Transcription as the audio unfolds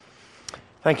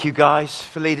Thank you guys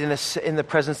for leading us in the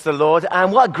presence of the Lord.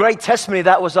 And what a great testimony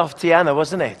that was off Tiana,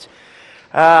 wasn't it?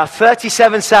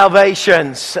 37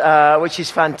 salvations, which is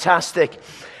fantastic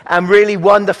and really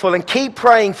wonderful. And keep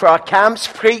praying for our camps.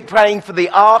 Keep praying for the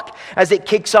Ark as it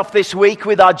kicks off this week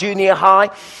with our junior high.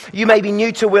 You may be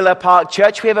new to Willow Park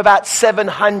Church. We have about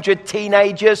 700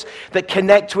 teenagers that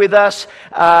connect with us.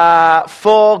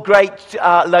 4 great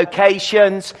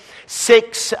locations.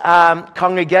 6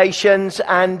 congregations,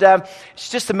 and it's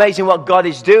just amazing what God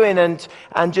is doing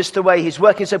and just the way He's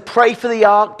working. So pray for the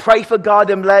Ark, pray for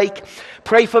Garden Lake,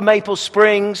 pray for Maple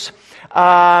Springs,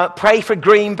 pray for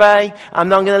Green Bay. I'm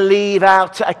not going to leave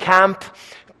out a camp,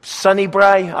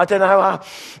 Sunnybray, I don't know,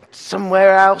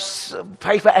 somewhere else.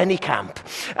 Pray for any camp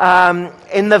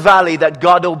in the valley that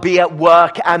God will be at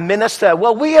work and minister.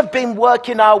 Well, we have been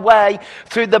working our way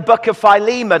through the book of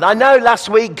Philemon. I know last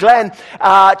week Glenn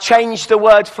changed the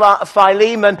word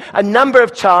Philemon a number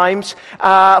of times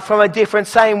from a different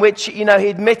saying, which, he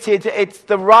admitted it's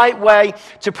the right way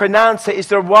to pronounce it, is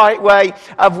the right way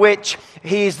of which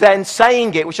he's then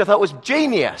saying it, which I thought was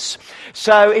genius.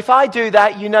 So if I do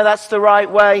that, that's the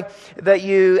right way that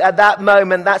at that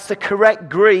moment, that's the correct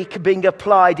Greek being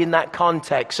applied in that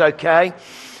context, okay?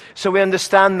 So we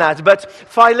understand that. But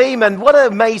Philemon, what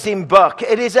an amazing book.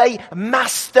 It is a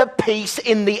masterpiece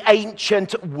in the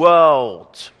ancient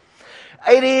world.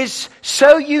 It is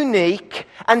so unique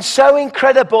and so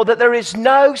incredible that there is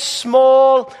no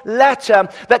small letter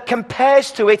that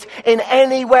compares to it in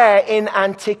anywhere in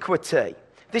antiquity.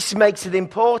 This makes it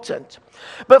important.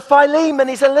 But Philemon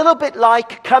is a little bit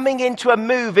like coming into a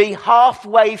movie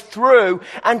halfway through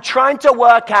and trying to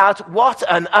work out what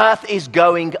on earth is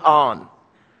going on.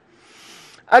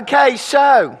 Okay,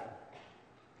 so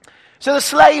the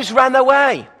slaves ran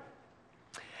away.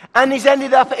 And he's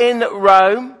ended up in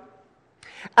Rome.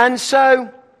 And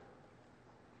so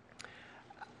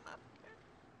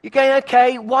you're going,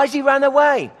 okay, why has he run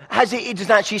away? It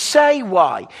doesn't actually say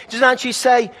why. It doesn't actually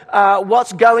say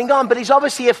what's going on. But he's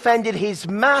obviously offended his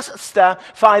master,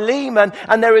 Philemon,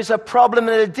 and there is a problem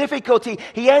and a difficulty.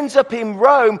 He ends up in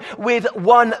Rome with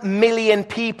 1 million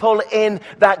people in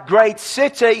that great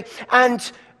city. And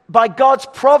by God's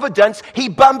providence, he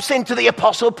bumps into the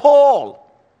Apostle Paul.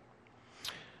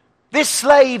 This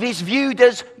slave is viewed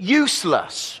as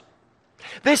useless.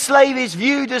 This slave is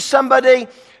viewed as somebody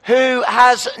who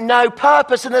has no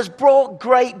purpose and has brought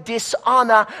great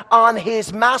dishonor on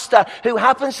his master, who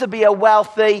happens to be a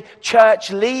wealthy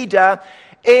church leader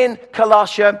in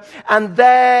Colossia. And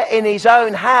there in his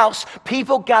own house,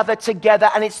 people gather together,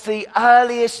 and it's the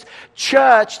earliest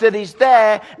church that is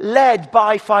there, led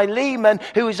by Philemon,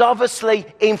 who is obviously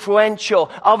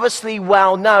influential, obviously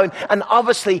well known, and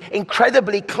obviously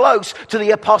incredibly close to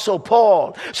the Apostle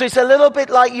Paul. So it's a little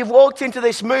bit like you've walked into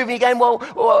this movie again. Well,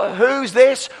 who's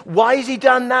this? Why has he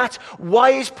done that? Why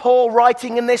is Paul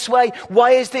writing in this way?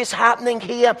 Why is this happening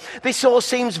here? This all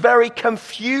seems very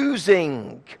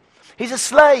confusing. He's a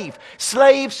slave.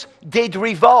 Slaves did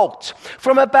revolt.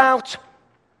 From about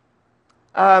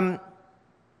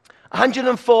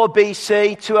 104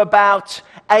 BC to about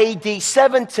AD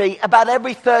 70, about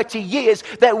every 30 years,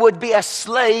 there would be a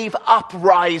slave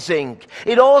uprising.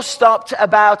 It all stopped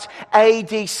about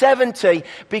AD 70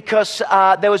 because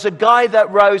there was a guy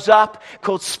that rose up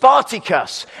called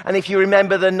Spartacus. And if you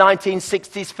remember the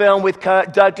 1960s film with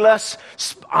Kirk Douglas,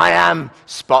 I am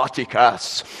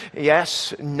Spartacus.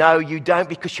 Yes, no, you don't,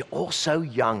 because you're all so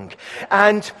young.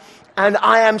 And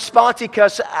I am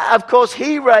Spartacus. Of course,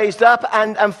 he raised up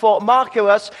and fought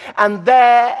Marcus, and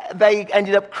there they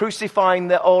ended up crucifying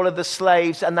all of the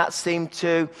slaves, and that seemed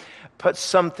to put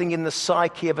something in the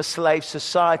psyche of a slave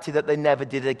society that they never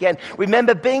did again.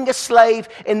 Remember, being a slave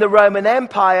in the Roman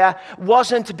Empire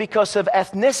wasn't because of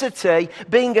ethnicity.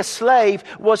 Being a slave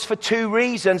was for 2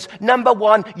 reasons. Number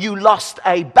 1, you lost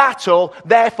a battle,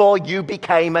 therefore you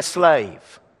became a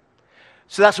slave.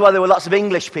 So that's why there were lots of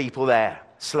English people there.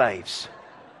 Slaves.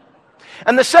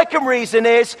 And the second reason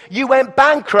is you went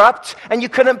bankrupt and you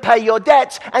couldn't pay your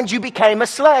debt and you became a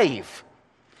slave.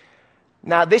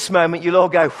 Now at this moment you'll all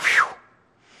go, whew.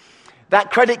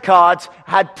 That credit card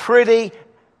had pretty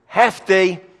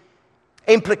hefty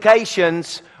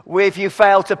implications if you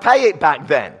failed to pay it back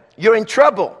then. You're in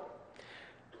trouble.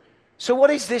 So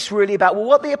what is this really about? Well,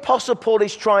 what the Apostle Paul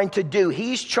is trying to do,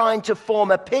 he's trying to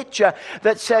form a picture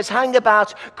that says, hang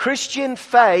about, Christian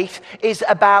faith is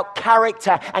about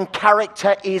character, and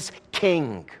character is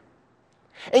king.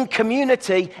 In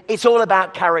community, it's all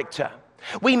about character.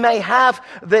 We may have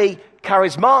the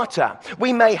charismata,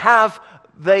 we may have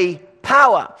the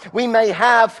power, we may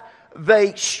have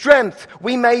the strength,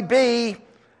 we may be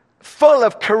full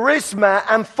of charisma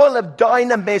and full of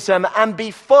dynamism and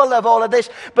be full of all of this.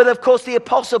 But of course, the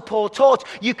Apostle Paul taught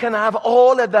you can have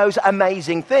all of those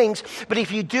amazing things, but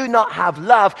if you do not have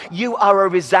love, you are a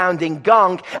resounding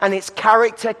gong, and it's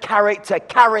character, character,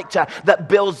 character that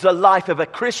builds the life of a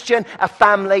Christian, a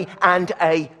family, and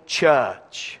a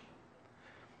church.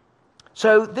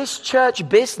 So this church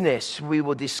business, we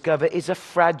will discover, is a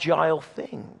fragile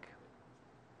thing.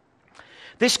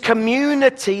 This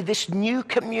community, this new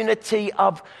community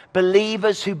of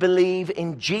believers who believe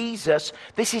in Jesus,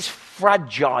 this is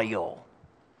fragile.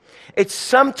 It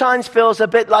sometimes feels a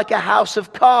bit like a house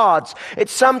of cards. It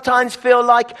sometimes feels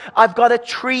like I've got to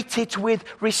treat it with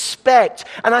respect.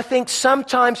 And I think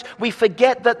sometimes we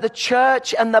forget that the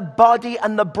church and the body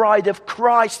and the bride of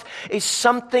Christ is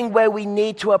something where we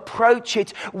need to approach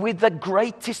it with the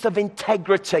greatest of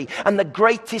integrity and the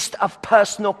greatest of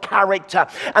personal character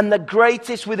and the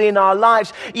greatest within our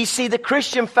lives. You see, the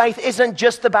Christian faith isn't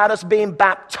just about us being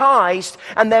baptized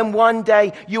and then one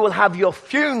day you will have your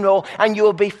funeral and you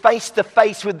will be face to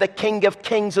face with the King of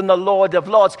Kings and the Lord of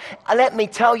Lords. Let me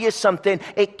tell you something.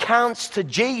 It counts to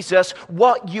Jesus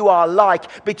what you are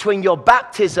like between your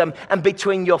baptism and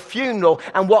between your funeral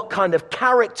and what kind of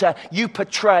character you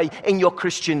portray in your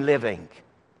Christian living.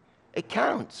 It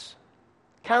counts.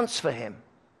 Counts for him.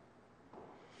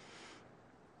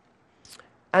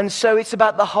 And so it's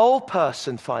about the whole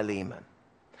person, Philemon.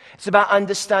 It's about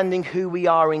understanding who we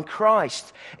are in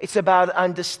Christ. It's about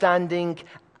understanding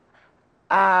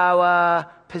our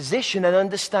position and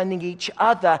understanding each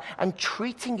other and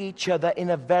treating each other in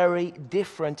a very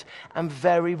different and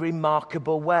very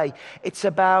remarkable way. It's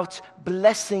about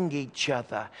blessing each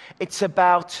other. It's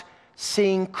about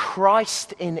seeing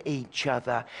Christ in each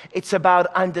other. It's about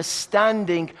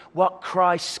understanding what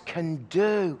Christ can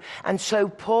do. And so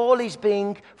Paul is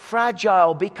being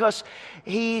fragile because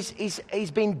he's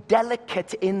been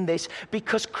delicate in this,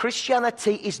 because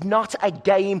Christianity is not a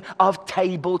game of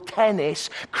table tennis.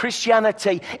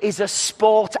 Christianity is a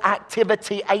sport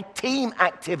activity, a team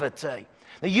activity.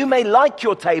 Now, you may like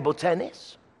your table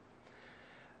tennis.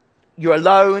 You're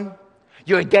alone.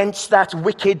 You're against that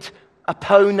wicked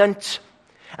opponent,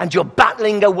 and you're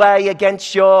battling away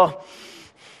against your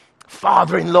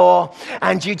father-in-law,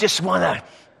 and you just want to,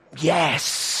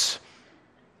 yes.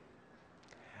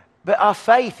 But our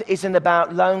faith isn't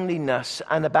about loneliness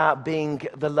and about being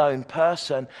the lone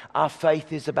person. Our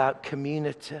faith is about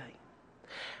community.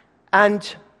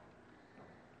 And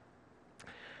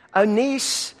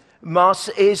Onesimus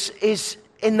is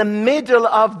in the middle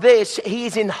of this. He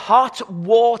is in hot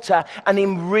water and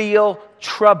in real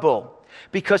trouble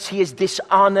because he has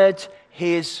dishonored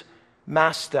his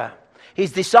master.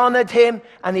 He's dishonored him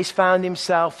and he's found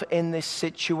himself in this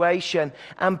situation.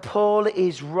 And Paul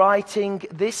is writing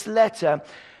this letter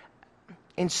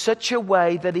in such a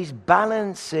way that he's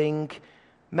balancing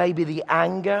maybe the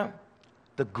anger,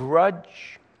 the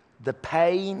grudge, the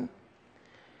pain.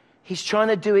 He's trying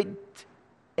to do it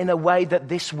in a way that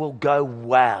this will go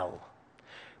well.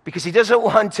 Because he doesn't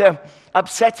want to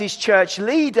upset his church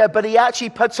leader, but he actually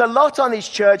puts a lot on his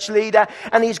church leader,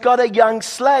 and he's got a young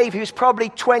slave who's probably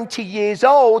 20 years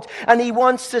old, and he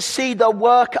wants to see the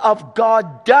work of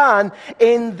God done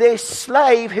in this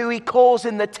slave who he calls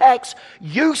in the text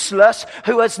useless,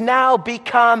 who has now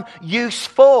become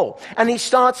useful. And he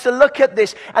starts to look at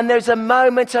this, and there's a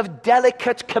moment of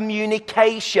delicate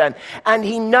communication, and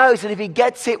he knows that if he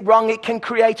gets it wrong, it can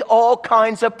create all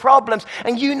kinds of problems.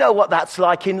 And you know what that's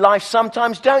like in life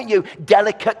sometimes, don't you?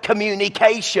 Delicate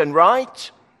communication,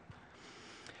 right?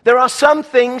 There are some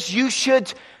things you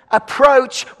should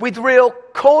approach with real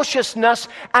cautiousness,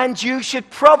 and you should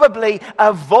probably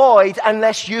avoid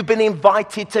unless you've been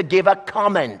invited to give a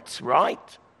comment,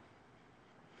 right?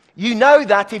 You know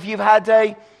that if you've had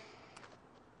a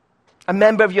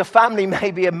member of your family,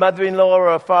 maybe a mother-in-law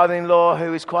or a father-in-law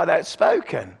who is quite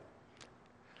outspoken.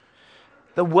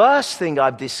 The worst thing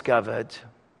I've discovered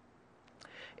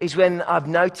is when I've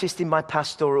noticed in my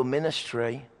pastoral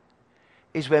ministry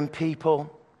is when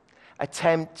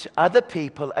other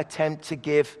people attempt to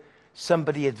give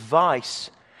somebody advice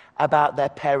about their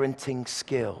parenting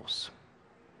skills.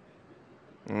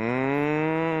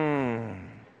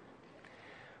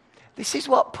 This is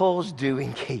what Paul's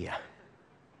doing here.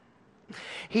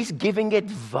 He's giving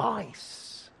advice.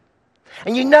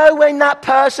 And you know when that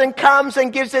person comes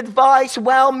and gives advice,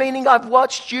 well-meaning, I've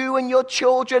watched you and your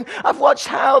children, I've watched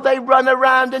how they run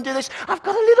around and do this, I've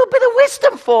got a little bit of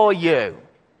wisdom for you.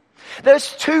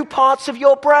 There's two parts of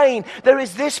your brain. There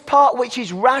is this part which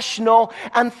is rational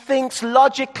and thinks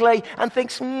logically and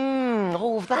thinks,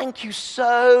 oh, thank you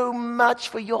so much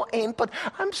for your input.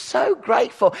 I'm so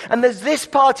grateful. And there's this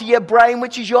part of your brain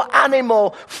which is your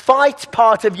animal fight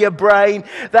part of your brain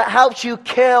that helps you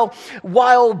kill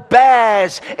wild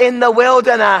bears in the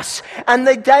wilderness. And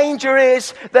the danger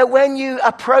is that when you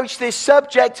approach this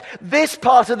subject, this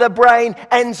part of the brain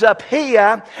ends up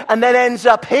here and then ends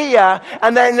up here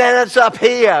and then ends up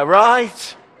here,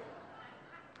 right?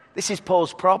 This is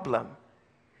Paul's problem.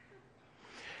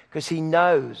 Because he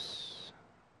knows.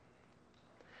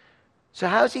 So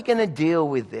how's he going to deal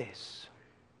with this?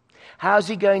 How's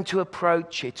he going to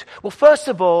approach it? Well, first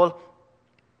of all,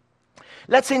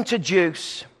 let's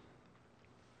introduce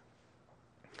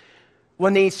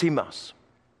Onesimus,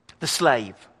 the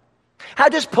slave. How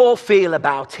does Paul feel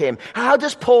about him? How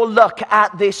does Paul look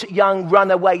at this young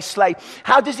runaway slave?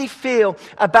 How does he feel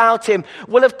about him?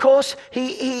 Well, of course,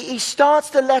 he starts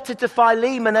the letter to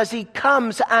Philemon as he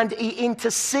comes and he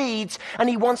intercedes and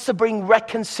he wants to bring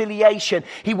reconciliation.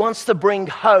 He wants to bring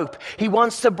hope. He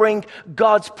wants to bring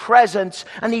God's presence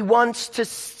and he wants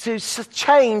to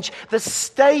change the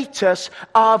status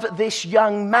of this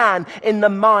young man in the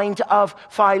mind of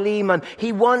Philemon.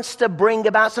 He wants to bring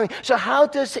about something. So how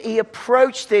does he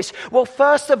approach this? Well,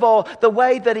 first of all, the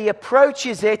way that he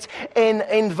approaches it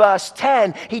in verse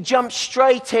 10, he jumps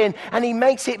straight in and he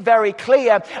makes it very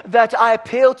clear that I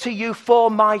appeal to you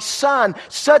for my son.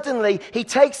 Suddenly, he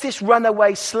takes this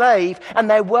runaway slave, and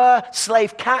there were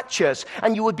slave catchers,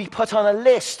 and you would be put on a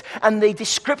list, and the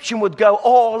description would go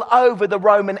all over the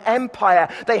Roman Empire.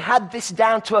 They had this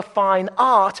down to a fine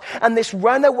art, and this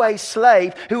runaway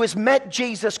slave who has met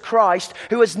Jesus Christ,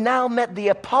 who has now met the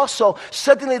apostle,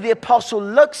 suddenly the apostle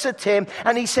looks at him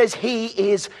and he says, he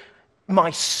is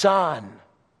my son.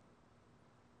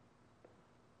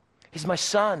 He's my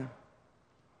son.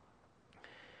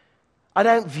 I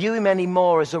don't view him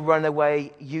anymore as a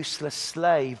runaway, useless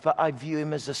slave, but I view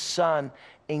him as a son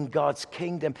in God's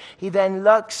kingdom. He then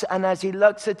looks, and as he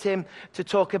looks at him to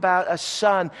talk about a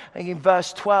son, and in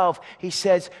verse 12, he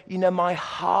says, my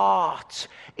heart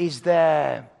is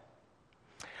there.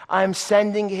 I am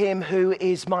sending him who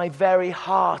is my very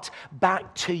heart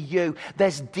back to you.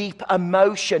 There's deep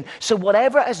emotion. So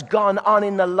whatever has gone on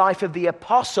in the life of the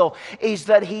apostle is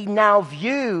that he now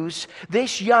views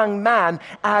this young man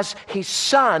as his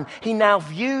son. He now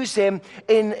views him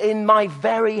in my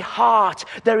very heart.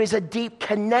 There is a deep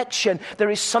connection. There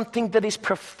is something that is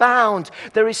profound.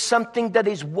 There is something that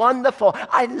is wonderful.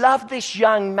 I love this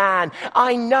young man.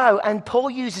 I know, and Paul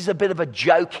uses a bit of a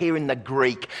joke here in the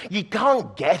Greek. You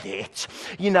can't get it.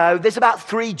 There's about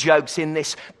 3 jokes in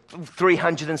this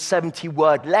 370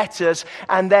 word letters,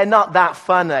 and they're not that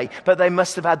funny, but they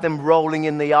must have had them rolling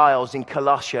in the aisles in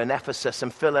Colossia and Ephesus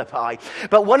and Philippi.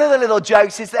 But one of the little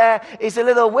jokes is a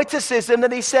little witticism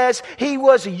that he says he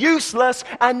was useless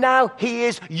and now he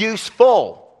is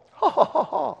useful.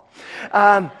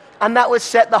 And that would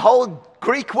set the whole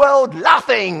Greek world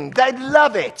laughing. They'd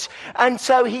love it. And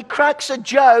so he cracks a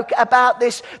joke about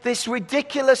this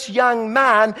ridiculous young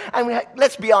man. And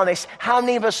let's be honest, how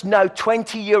many of us know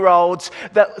 20-year-olds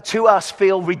that to us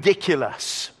feel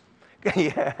ridiculous?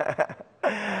 Yeah.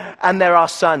 And they're our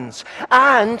sons.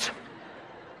 And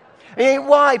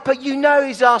why? But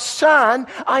he's our son.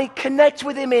 I connect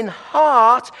with him in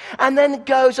heart. And then it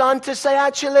goes on to say,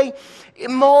 actually,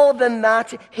 more than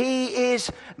that, he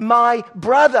is my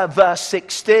brother, verse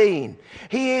 16.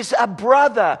 He is a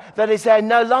brother that is there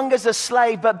no longer as a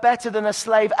slave, but better than a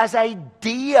slave, as a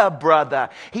dear brother.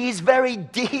 He is very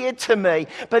dear to me,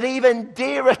 but even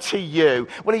dearer to you.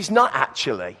 Well, he's not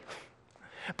actually.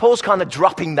 Paul's kind of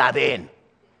dropping that in.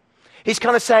 He's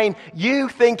kind of saying, you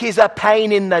think he's a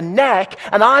pain in the neck,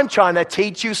 and I'm trying to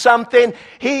teach you something.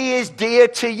 He is dear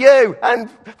to you. And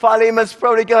Philemon's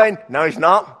probably going, no, he's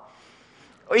not.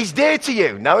 He's dear to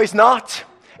you. No, he's not.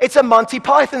 It's a Monty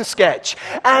Python sketch.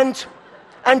 And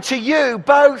to you,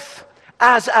 both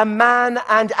as a man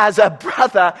and as a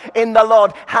brother in the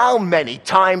Lord, how many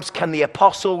times can the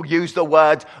apostle use the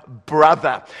word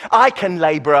brother? I can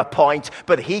labor a point,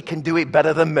 but he can do it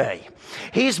better than me.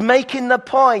 He's making the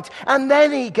point. And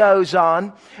then he goes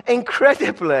on,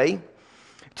 incredibly,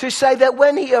 to say that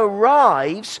when he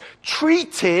arrives,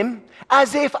 treat him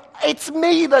as if it's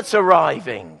me that's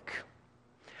arriving.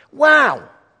 Wow.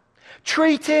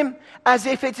 Treat him as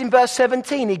if it's in verse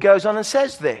 17. He goes on and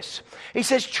says this. He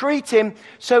says, treat him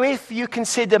so if you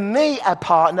consider me a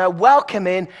partner, welcome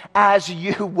him as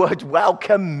you would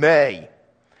welcome me.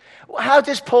 How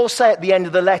does Paul say at the end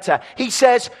of the letter? He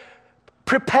says,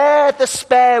 Prepare the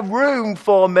spare room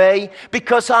for me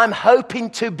because I'm hoping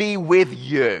to be with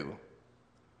you.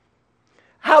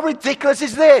 How ridiculous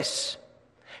is this?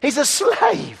 He's a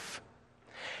slave.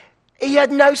 He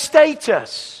had no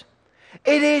status.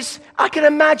 I can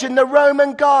imagine the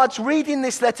Roman guards reading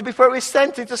this letter before it was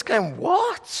sent and just going,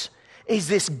 what is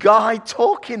this guy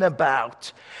talking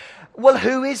about? Well,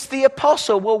 who is the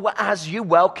apostle? Well, as you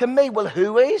welcome me. Well,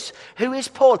 who is? Who is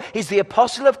Paul? He's the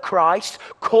apostle of Christ,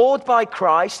 called by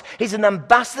Christ. He's an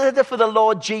ambassador for the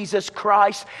Lord Jesus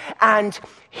Christ. And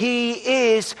he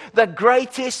is the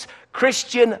greatest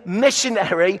Christian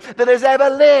missionary that has ever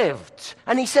lived.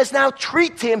 And he says, now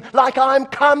treat him like I'm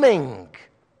coming.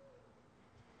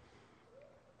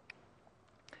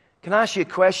 Can I ask you a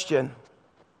question?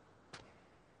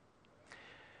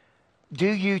 Do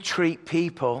you treat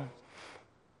people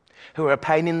who are a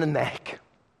pain in the neck,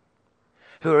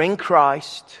 who are in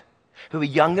Christ, who are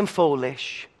young and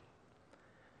foolish,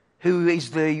 who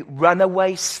is the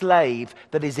runaway slave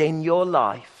that is in your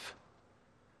life?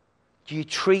 Do you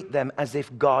treat them as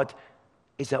if God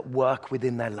is at work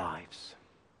within their lives?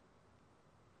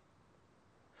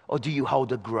 Or do you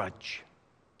hold a grudge?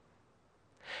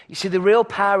 You see, the real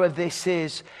power of this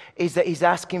is that he's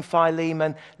asking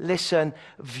Philemon, listen,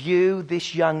 view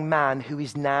this young man who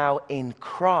is now in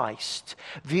Christ.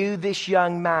 View this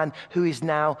young man who is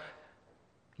now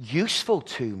useful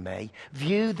to me.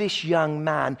 View this young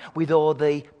man with all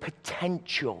the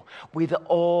potential, with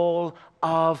all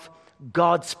of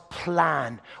God's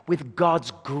plan, with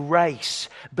God's grace.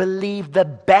 Believe the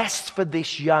best for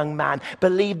this young man.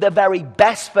 Believe the very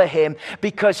best for him,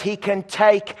 because he can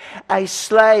take a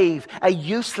slave, a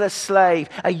useless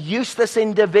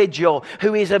individual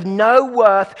who is of no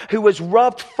worth, who was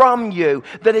robbed from you,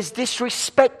 that has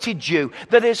disrespected you,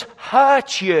 that has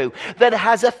hurt you, that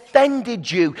has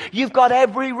offended you. You've got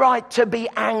every right to be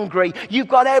angry. You've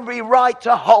got every right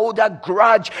to hold a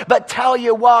grudge. But tell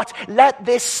you what, let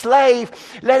this slave,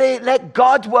 let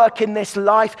God work in this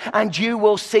life, and you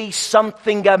will see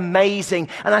something amazing.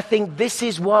 And I think this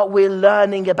is what we're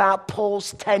learning about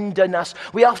Paul's tenderness.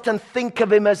 We often think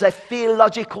of him as a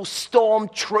theological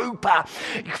stormtrooper,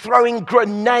 throwing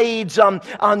grenades on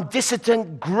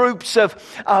dissident groups of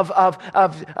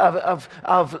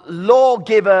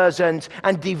lawgivers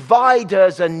and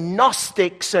dividers and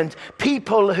Gnostics and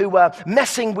people who were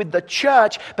messing with the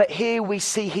church. But here we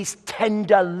see his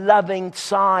tender, loving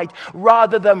side.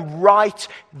 Rather than write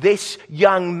this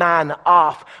young man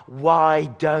off, why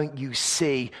don't you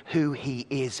see who he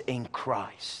is in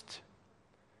Christ?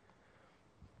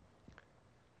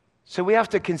 So we have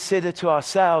to consider to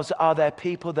ourselves, are there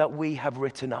people that we have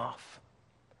written off?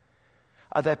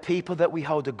 Are there people that we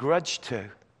hold a grudge to?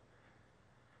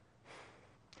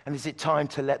 And is it time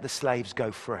to let the slaves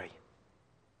go free?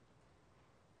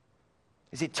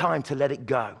 Is it time to let it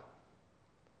go?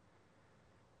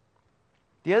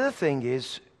 The other thing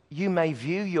is, you may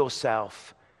view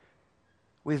yourself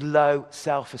with low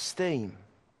self-esteem.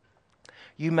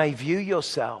 You may view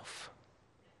yourself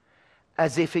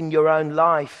as if in your own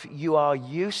life you are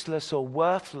useless or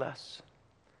worthless.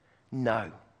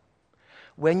 No.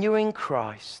 When you're in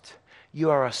Christ,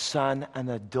 you are a son and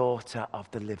a daughter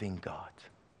of the living God.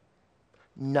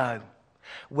 No.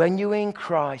 When you're in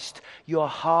Christ, your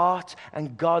heart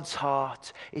and God's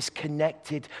heart is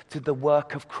connected to the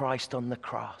work of Christ on the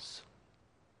cross.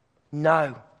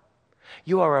 No,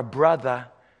 you are a brother,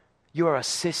 you are a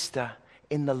sister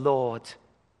in the Lord,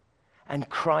 and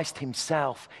Christ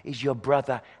himself is your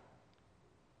brother.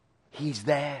 He's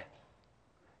there.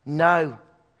 No,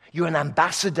 you're an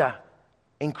ambassador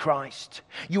in Christ.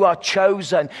 You are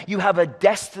chosen. You have a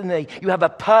destiny. You have a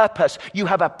purpose. You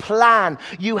have a plan.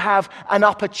 You have an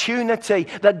opportunity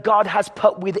that God has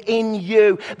put within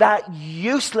you. That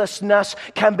uselessness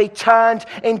can be turned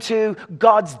into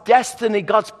God's destiny,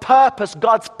 God's purpose,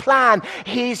 God's plan.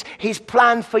 His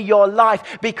plan for your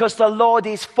life, because the Lord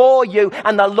is for you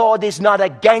and the Lord is not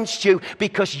against you,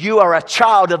 because you are a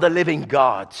child of the living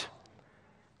God.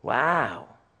 Wow.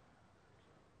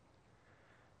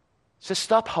 So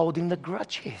stop holding the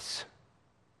grudges.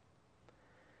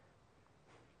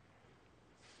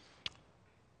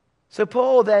 So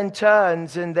Paul then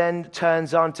turns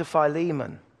on to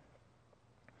Philemon.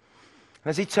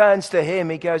 As he turns to him,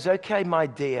 he goes, okay, my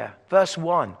dear. Verse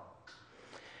 1.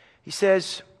 He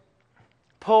says,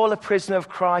 Paul, a prisoner of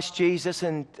Christ Jesus,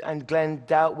 and Glenn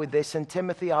dealt with this, and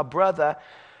Timothy, our brother,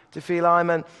 to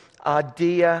Philemon, our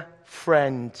dear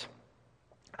friend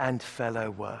and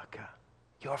fellow worker.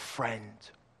 You're a friend.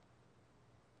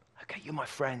 Okay, you're my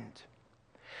friend.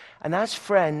 And as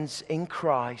friends in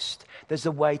Christ, there's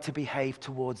a way to behave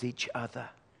towards each other.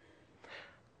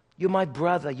 You're my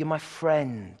brother. You're my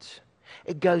friend.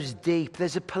 It goes deep.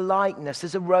 There's a politeness.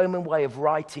 There's a Roman way of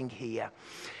writing here.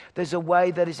 There's a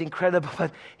way that is incredible,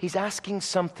 but he's asking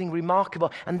something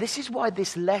remarkable. And this is why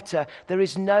this letter, there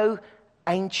is no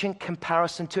ancient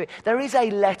comparison to it. There is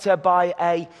a letter by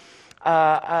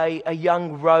a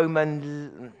young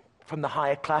Roman from the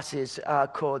higher classes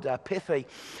called Pithy.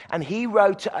 And he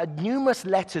wrote numerous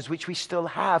letters which we still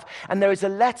have. And there is a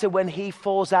letter when he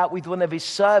falls out with one of his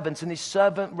servants, and his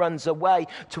servant runs away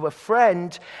to a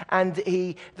friend, and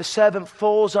the servant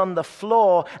falls on the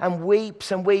floor and weeps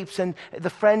and weeps. And the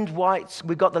friend writes,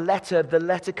 we got the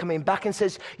letter coming back, and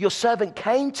says, your servant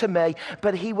came to me,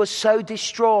 but he was so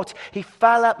distraught. He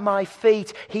fell at my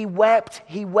feet. He wept.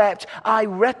 I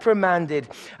reprimanded.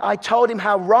 I told him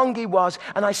how wrong he was,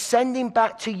 and I sent him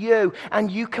back to you,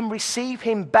 and you can receive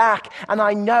him back. And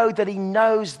I know that he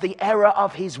knows the error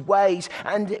of his ways,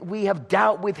 and we have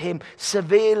dealt with him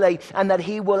severely, and that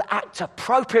he will act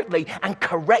appropriately and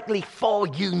correctly for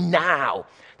you now.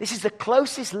 This is the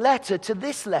closest letter to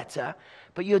this letter,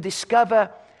 but you'll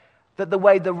discover that the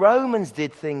way the Romans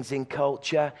did things in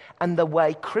culture and the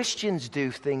way Christians do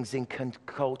things in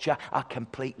culture are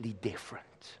completely different.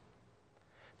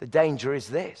 The danger is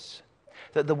this,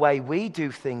 that the way we do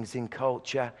things in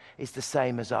culture is the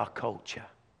same as our culture.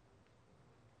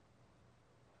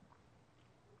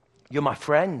 You're my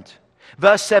friend.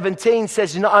 Verse 17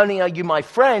 says, not only are you my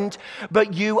friend,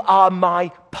 but you are my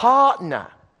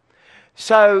partner.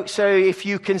 So if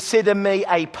you consider me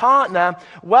a partner,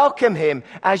 welcome him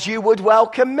as you would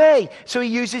welcome me. So he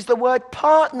uses the word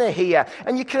partner here.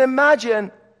 And you can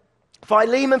imagine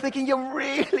Philemon thinking, you're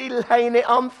really laying it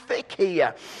on thick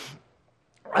here.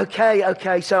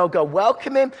 Okay, so I'll go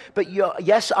welcome him, but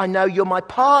yes, I know you're my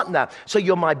partner. So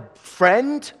you're my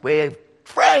friend. We're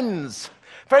friends.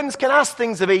 Friends can ask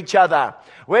things of each other.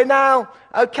 We're now,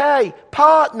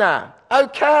 partner.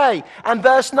 Okay. And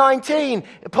verse 19,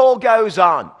 Paul goes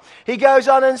on. He goes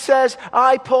on and says,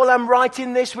 I, Paul, am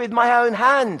writing this with my own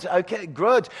hand. Okay,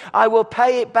 good. I will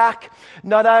pay it back,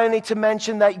 not only to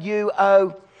mention that you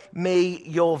owe me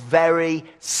your very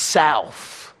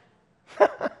self.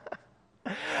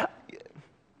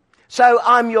 So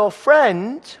I'm your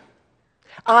friend,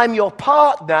 I'm your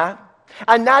partner,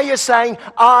 and now you're saying,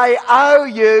 I owe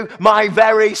you my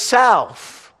very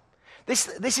self.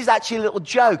 This is actually a little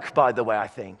joke, by the way, I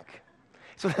think.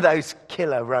 It's one of those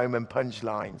killer Roman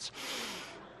punchlines.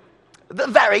 The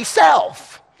very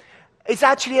self. It's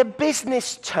actually a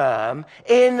business term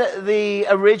in the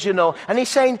original. And he's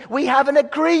saying, we have an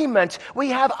agreement. We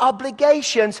have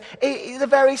obligations. The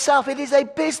very self. It is a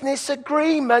business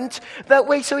agreement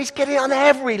so he's getting on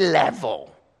every level.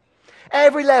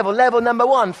 Every level. Level number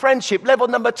 1, friendship. Level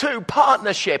number 2,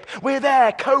 partnership. We're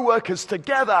there, co-workers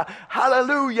together.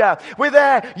 Hallelujah. We're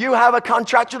there. You have a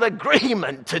contractual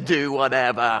agreement to do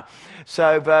whatever.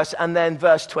 So verse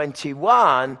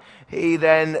 21, he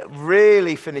then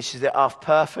really finishes it off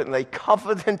perfectly.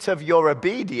 Confident of your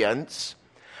obedience,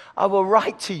 I will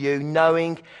write to you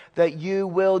knowing that you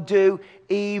will do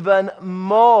even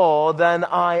more than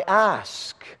I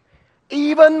ask.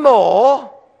 Even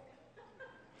more.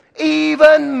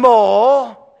 Even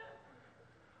more.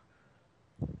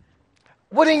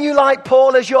 Wouldn't you like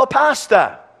Paul as your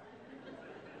pastor?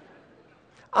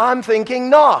 I'm thinking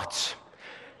not.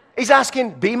 He's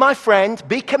asking, be my friend,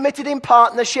 be committed in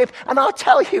partnership, and I'll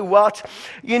tell you what,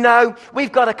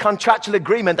 we've got a contractual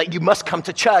agreement that you must come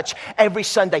to church every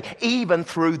Sunday, even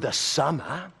through the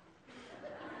summer.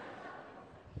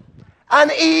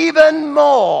 And even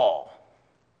more.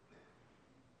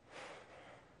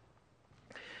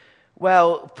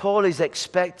 Well, Paul is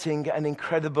expecting an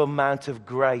incredible amount of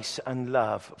grace and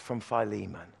love from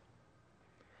Philemon.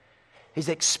 He's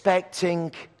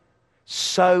expecting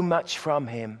so much from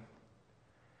him.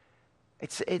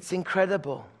 It's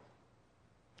incredible.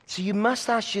 So you must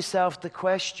ask yourself the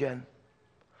question,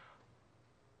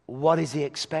 what is he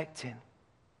expecting?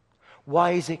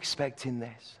 Why is he expecting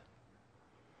this?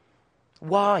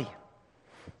 Why?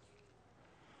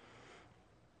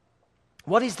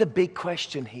 What is the big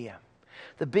question here?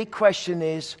 The big question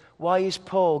is, why is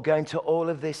Paul going to all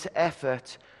of this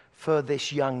effort for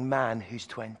this young man who's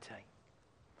 20?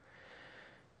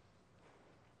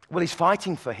 Well, he's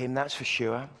fighting for him, that's for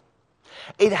sure.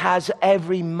 It has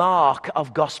every mark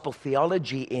of gospel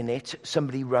theology in it.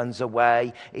 Somebody runs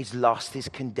away, is lost, is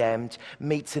condemned,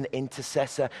 meets an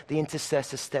intercessor. The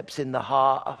intercessor steps in the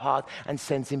heart and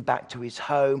sends him back to his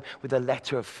home with a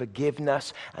letter of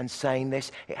forgiveness and saying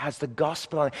this. It has the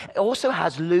gospel on it. It also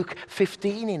has Luke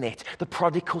 15 in it, the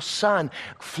prodigal son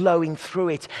flowing through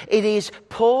it. It is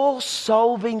Paul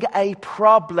solving a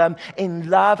problem in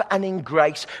love and in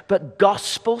grace, but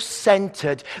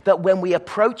gospel-centered, that when we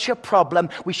approach a problem,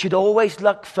 we should always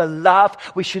look for love.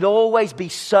 We should always be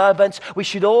servants. We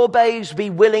should always be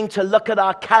willing to look at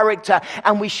our character.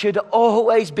 And we should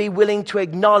always be willing to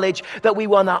acknowledge that we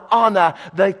want to honor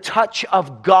the touch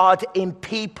of God in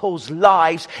people's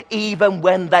lives, even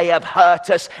when they have hurt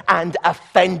us and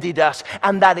offended us.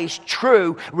 And that is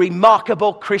true,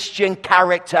 remarkable Christian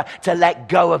character, to let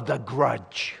go of the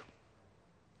grudge.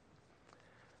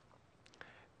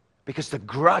 Because the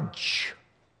grudge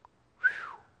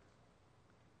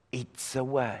eats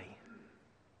away.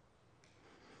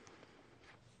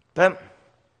 But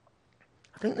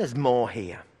I think there's more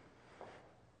here.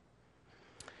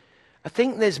 I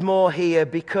think there's more here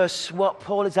because what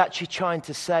Paul is actually trying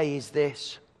to say is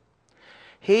this.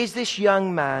 Here's this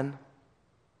young man,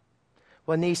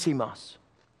 Onesimus.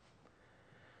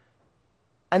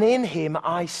 And in him,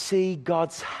 I see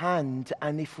God's hand.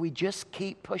 And if we just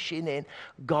keep pushing in,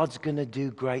 God's going to do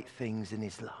great things in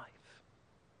his life.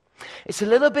 It's a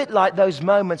little bit like those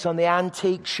moments on the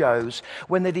antique shows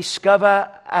when they discover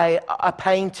a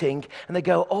painting and they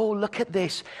go, oh, look at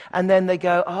this. And then they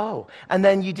go, oh. And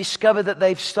then you discover that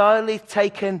they've slowly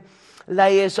taken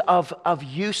layers of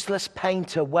useless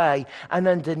paint away. And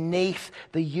underneath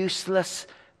the useless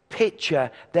picture,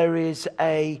 there is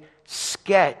a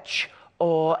sketch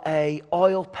or a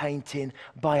oil painting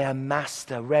by a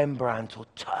master, Rembrandt or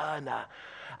Turner.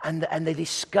 And they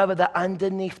discover that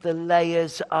underneath the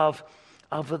layers of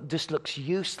just looks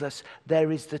useless,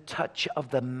 there is the touch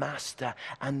of the master,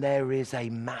 and there is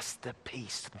a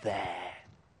masterpiece there.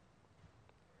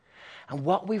 And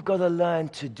what we've got to learn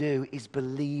to do is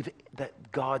believe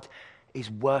that God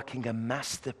is working a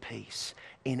masterpiece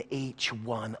in each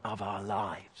one of our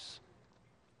lives.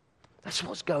 That's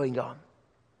what's going on.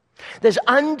 There's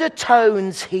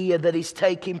undertones here that is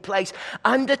taking place.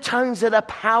 Undertones that are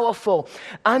powerful.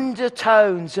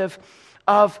 Undertones of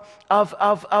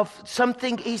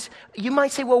something is, you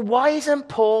might say, well, why isn't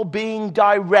Paul being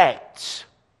direct?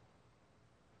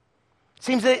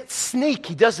 Seems a bit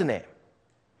sneaky, doesn't it?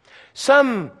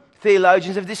 Some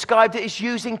theologians have described it as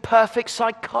using perfect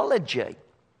psychology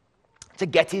to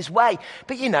get his way.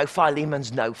 But you know,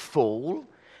 Philemon's no fool.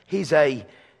 He's a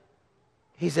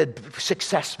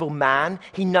successful man.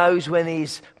 He knows when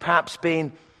he's perhaps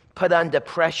been put under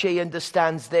pressure. He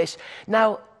understands this.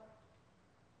 Now,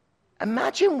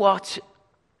 imagine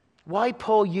why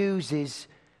Paul uses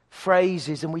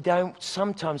phrases and we don't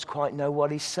sometimes quite know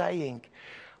what he's saying.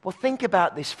 Well, think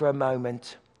about this for a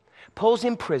moment. Paul's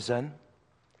in prison.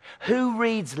 Who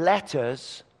reads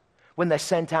letters when they're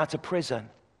sent out of prison?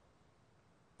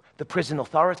 The prison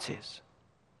authorities.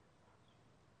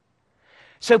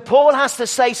 So Paul has to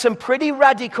say some pretty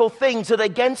radical things that are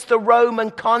against the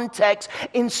Roman context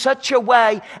in such a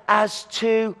way as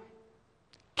to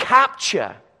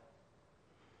capture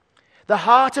the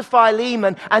heart of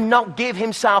Philemon and not give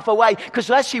himself away. Because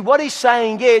let's see, what he's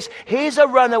saying is, here's a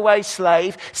runaway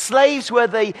slave. Slaves were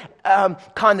the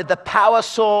kind of the power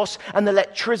source and the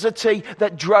electricity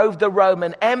that drove the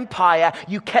Roman Empire.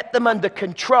 You kept them under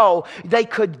control. They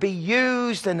could be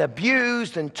used and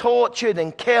abused and tortured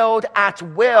and killed at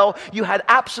will. You had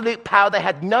absolute power. They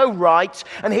had no rights.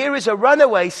 And here is a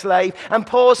runaway slave. And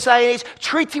Paul's saying is,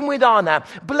 treat him with honor.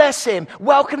 Bless him.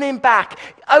 Welcome him back.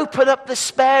 Open up the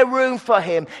spare room for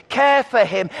him. Care for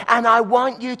him. And I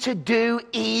want you to do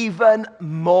even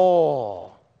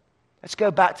more. Let's go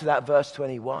back to that verse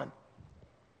 21.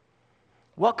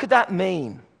 What could that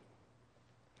mean?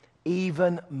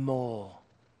 Even more.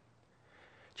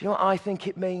 Do you know what I think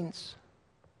it means?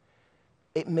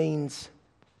 It means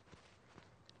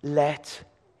let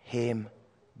him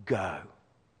go.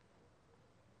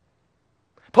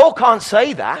 Paul can't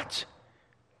say that.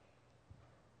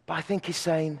 But I think he's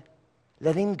saying,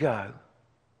 let him go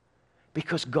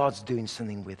because God's doing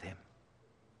something with him.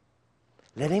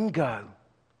 Let him go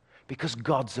because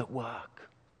God's at work.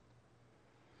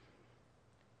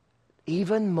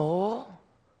 Even more?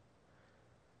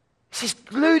 This is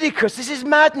ludicrous. This is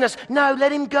madness. No,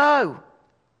 let him go.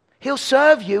 He'll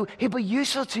serve you. He'll be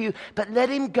useful to you. But let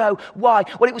him go. Why?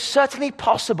 Well, it was certainly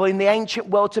possible in the ancient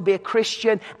world to be a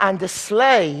Christian and a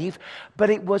slave, but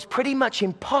it was pretty much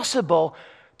impossible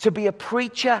to be a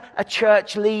preacher, a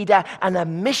church leader, and a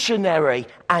missionary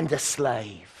and a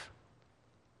slave.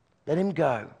 Let him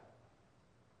go.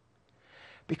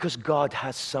 Because God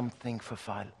has something for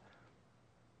Philo.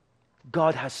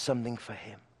 God has something for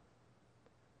him.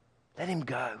 Let him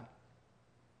go.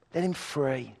 Let him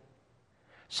free.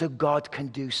 So God can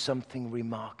do something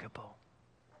remarkable.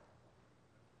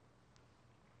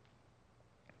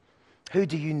 Who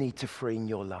do you need to free in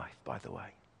your life, by the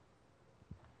way?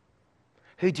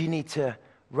 Who do you need to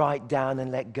write down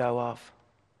and let go of?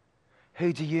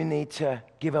 Who do you need to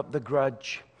give up the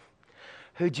grudge?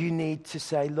 Who do you need to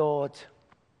say, Lord,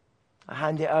 I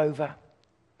hand it over?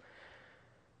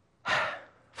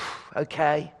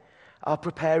 Okay, I'll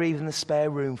prepare even the spare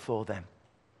room for them.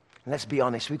 And let's be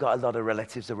honest, we've got a lot of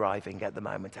relatives arriving at the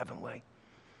moment, haven't we?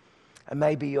 And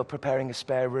maybe you're preparing a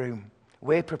spare room.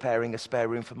 We're preparing a spare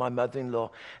room for my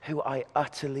mother-in-law, who I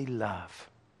utterly love,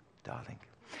 darling.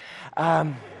 I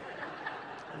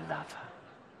love her.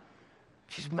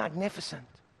 She's magnificent.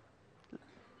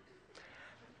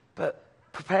 But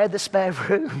prepare the spare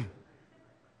room.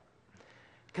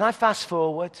 Can I fast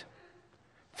forward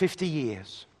 50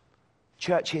 years?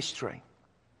 Church history.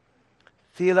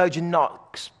 Theologian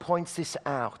Knox points this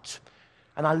out,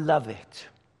 and I love it.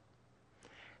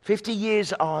 50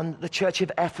 years on, the church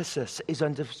of Ephesus is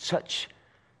under such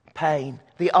pain.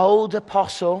 The old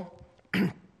apostle,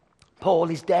 Paul,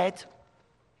 is dead.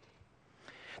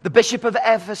 The bishop of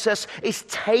Ephesus is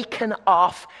taken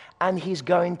off, and he's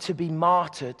going to be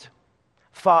martyred,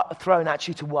 thrown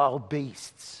actually to wild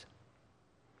beasts.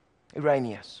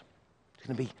 Irenaeus is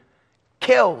going to be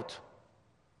killed.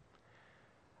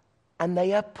 And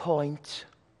they appoint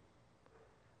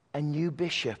a new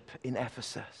bishop in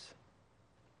Ephesus.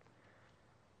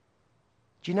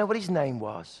 Do you know what his name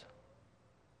was?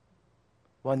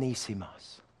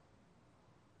 Onesimus.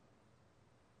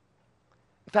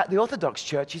 In fact, the Orthodox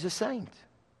Church is a saint.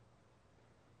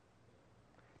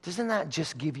 Doesn't that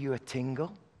just give you a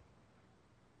tingle?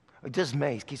 It does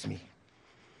me. It gives me,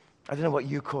 I don't know what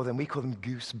you call them. We call them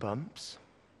goosebumps.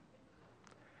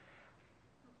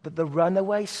 But the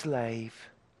runaway slave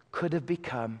could have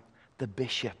become the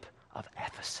bishop of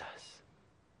Ephesus.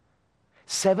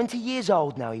 70 years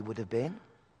old now he would have been.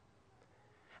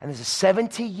 And as a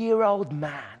 70-year-old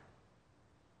man,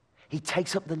 he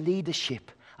takes up the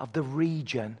leadership of the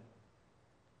region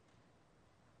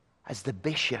as the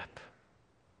bishop.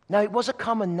 Now, it was a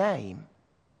common name,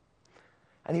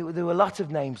 and there were a lot of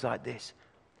names like this,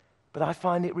 but I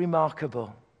find it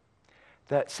remarkable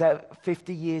that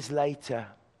 50 years later,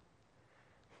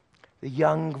 the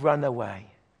young runaway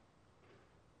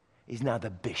is now the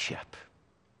bishop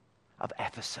of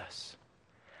Ephesus.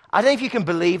 I don't know if you can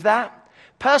believe that.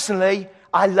 Personally,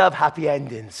 I love happy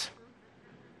endings.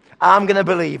 I'm going to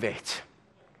believe it.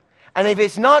 And if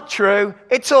it's not true,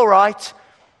 it's all right.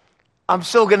 I'm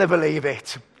still going to believe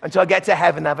it until I get to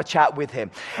heaven and have a chat with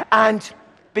him. And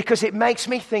because it makes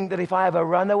me think that if I have a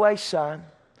runaway son,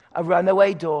 a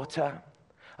runaway daughter,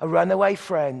 a runaway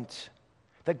friend,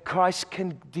 that Christ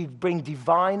can bring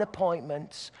divine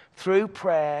appointments through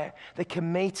prayer. They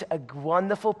can meet a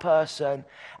wonderful person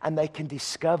and they can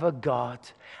discover God,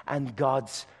 and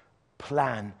God's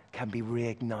plan can be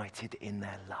reignited in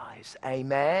their lives.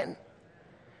 Amen?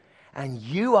 And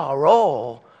you are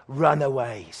all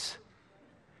runaways.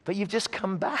 But you've just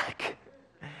come back.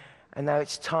 And now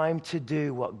it's time to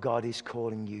do what God is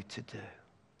calling you to do.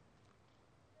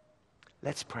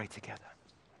 Let's pray together.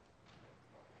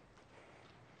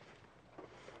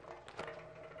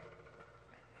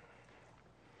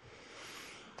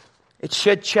 It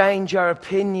should change our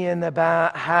opinion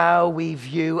about how we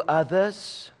view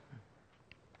others.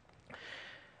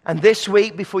 And this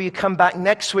week, before you come back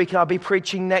next week, I'll be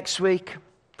preaching next week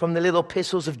from the little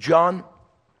epistles of John.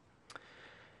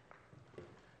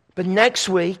 But next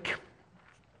week,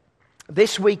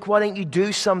 this week, why don't you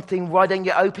do something? Why don't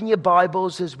you open your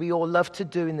Bibles, as we all love to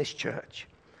do in this church?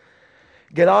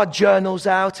 Get our journals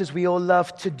out, as we all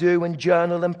love to do, and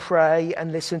journal and pray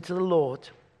and listen to the Lord.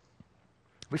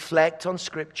 Reflect on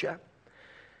Scripture.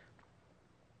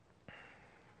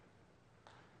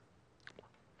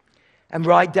 And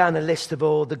write down a list of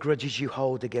all the grudges you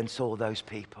hold against all those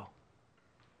people.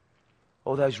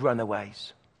 All those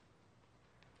runaways.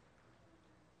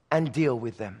 And deal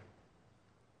with them.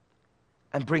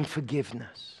 And bring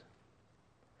forgiveness.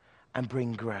 And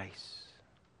bring grace.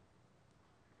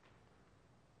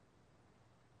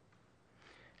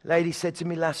 A lady said to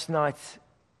me last night,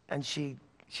 and she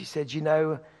said, you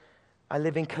know, I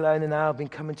live in Kelowna now. I've been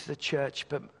coming to the church,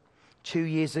 but 2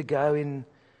 years ago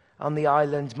on the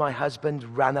island, my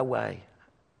husband ran away,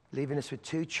 leaving us with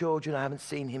 2 children. I haven't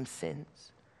seen him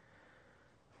since.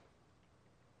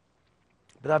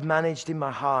 But I've managed in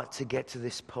my heart to get to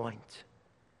this point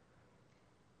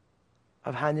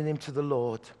of handing him to the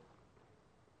Lord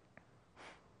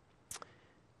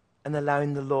and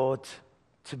allowing the Lord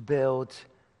to build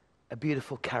a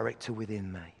beautiful character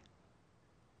within me.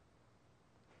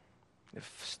 A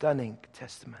stunning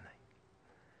testimony.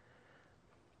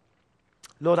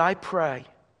 Lord, I pray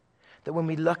that when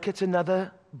we look at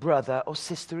another brother or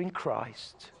sister in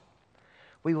Christ,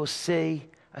 we will see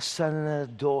a son and a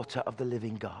daughter of the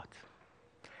living God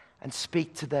and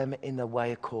speak to them in a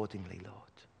way accordingly, Lord.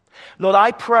 Lord,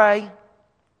 I pray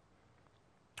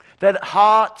that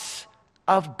hearts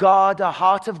of God, a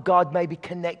heart of God may be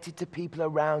connected to people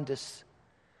around us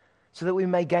so that we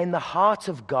may gain the heart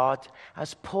of God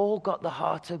as Paul got the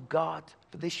heart of God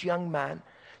for this young man,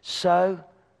 so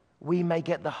we may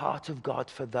get the heart of God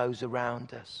for those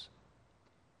around us.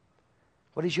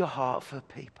 What is your heart for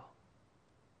people?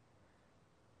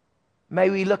 May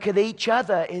we look at each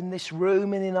other in this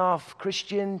room and in our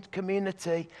Christian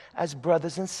community as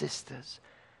brothers and sisters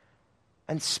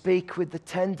and speak with the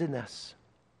tenderness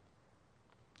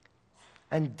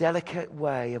and delicate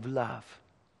way of love.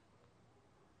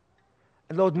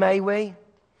 And Lord, may we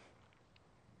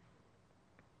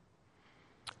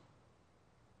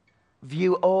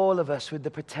view all of us with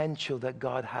the potential that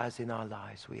God has in our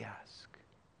lives, we ask.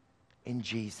 In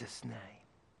Jesus' name.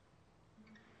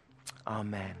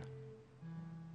 Amen.